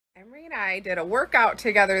Emery and I did a workout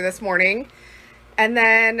together this morning, and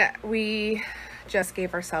then we just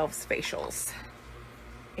gave ourselves facials,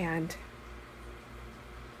 and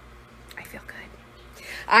I feel good.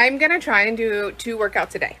 I'm gonna try and do 2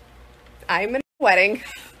 workouts a day. I'm in a wedding.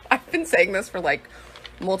 I've been saying this for like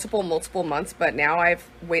multiple months, but now I've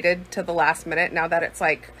waited to the last minute now that it's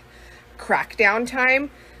like crackdown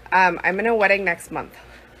time. I'm in a wedding next month.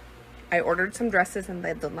 I ordered some dresses and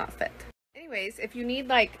they did not fit. Anyways, if you need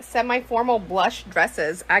like semi-formal blush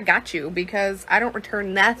dresses, I got you, because I don't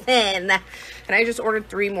return nothing. And I just ordered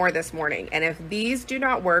 3 more this morning. And if these do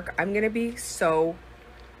not work, I'm going to be so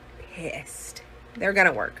pissed. They're going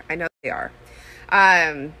to work. I know they are.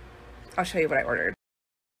 I'll show you what I ordered.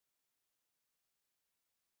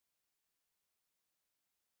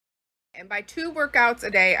 And by 2 workouts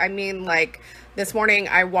a day, I mean like this morning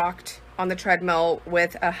I walked on the treadmill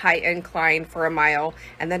with a high incline for a mile,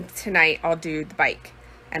 and then tonight I'll do the bike,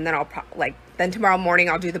 and then then tomorrow morning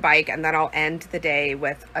I'll do the bike, and then I'll end the day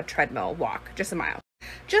with a treadmill walk, just a mile,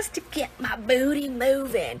 just to get my booty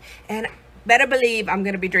moving. And better believe I'm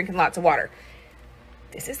gonna be drinking lots of water.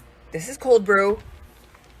 This is cold brew,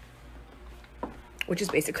 which is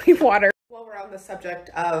basically water. While we're on the subject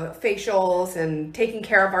of facials and taking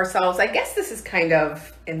care of ourselves, I guess this is kind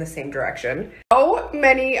of in the same direction. So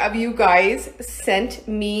many of you guys sent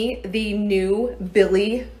me the new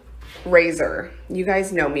Billy razor. You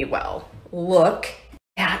guys know me well. Look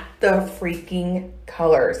at the freaking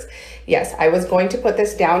colors. Yes, I was going to put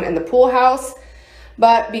this down in the pool house,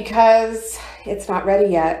 but because it's not ready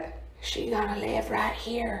yet, she gonna live right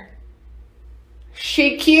here.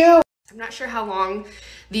 She cute. I'm not sure how long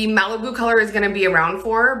the Malibu color is going to be around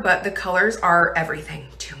for, but the colors are everything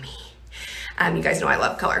to me. You guys know I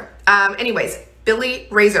love color. Anyways, Billy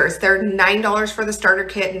razors, they're $9 for the starter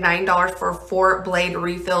kit, $9 for 4 blade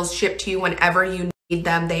refills, shipped to you whenever you need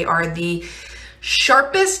them. They are the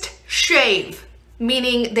sharpest shave,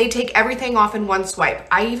 meaning they take everything off in one swipe.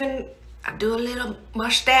 I do a little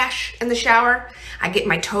mustache in the shower. I get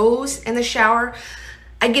my toes in the shower.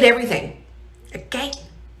 I get everything, okay?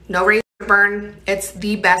 No razor burn. It's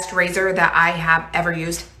the best razor that I have ever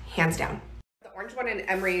used, hands down. The orange one in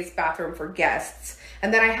Emery's bathroom for guests,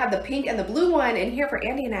 and then I had the pink and the blue one in here for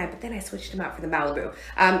Andy and I, but then I switched them out for the Malibu.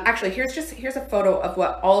 Actually, here's a photo of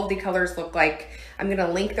what all of the colors look like. I'm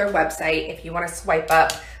gonna link their website if you want to swipe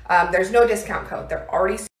up. There's no discount code. They're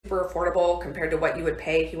already super affordable compared to what you would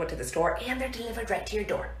pay if you went to the store, and they're delivered right to your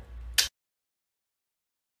door.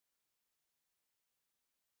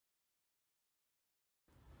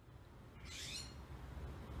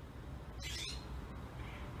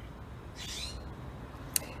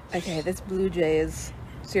 Okay, this Blue Jay is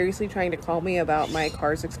seriously trying to call me about my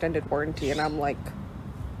car's extended warranty, and I'm like,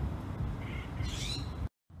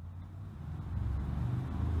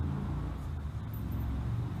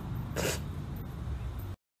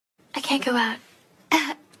 I can't go out.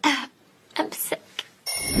 I'm sick.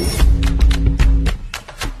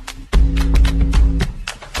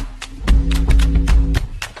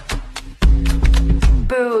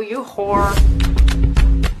 boo, you whore.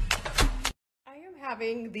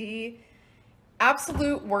 Having the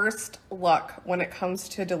absolute worst luck when it comes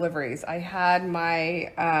to deliveries. I had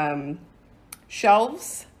my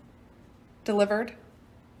shelves delivered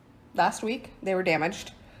last week. They were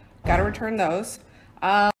damaged. Got to return those.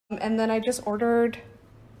 And then I just ordered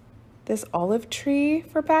this olive tree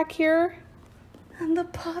for back here, and the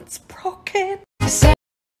pot's broken.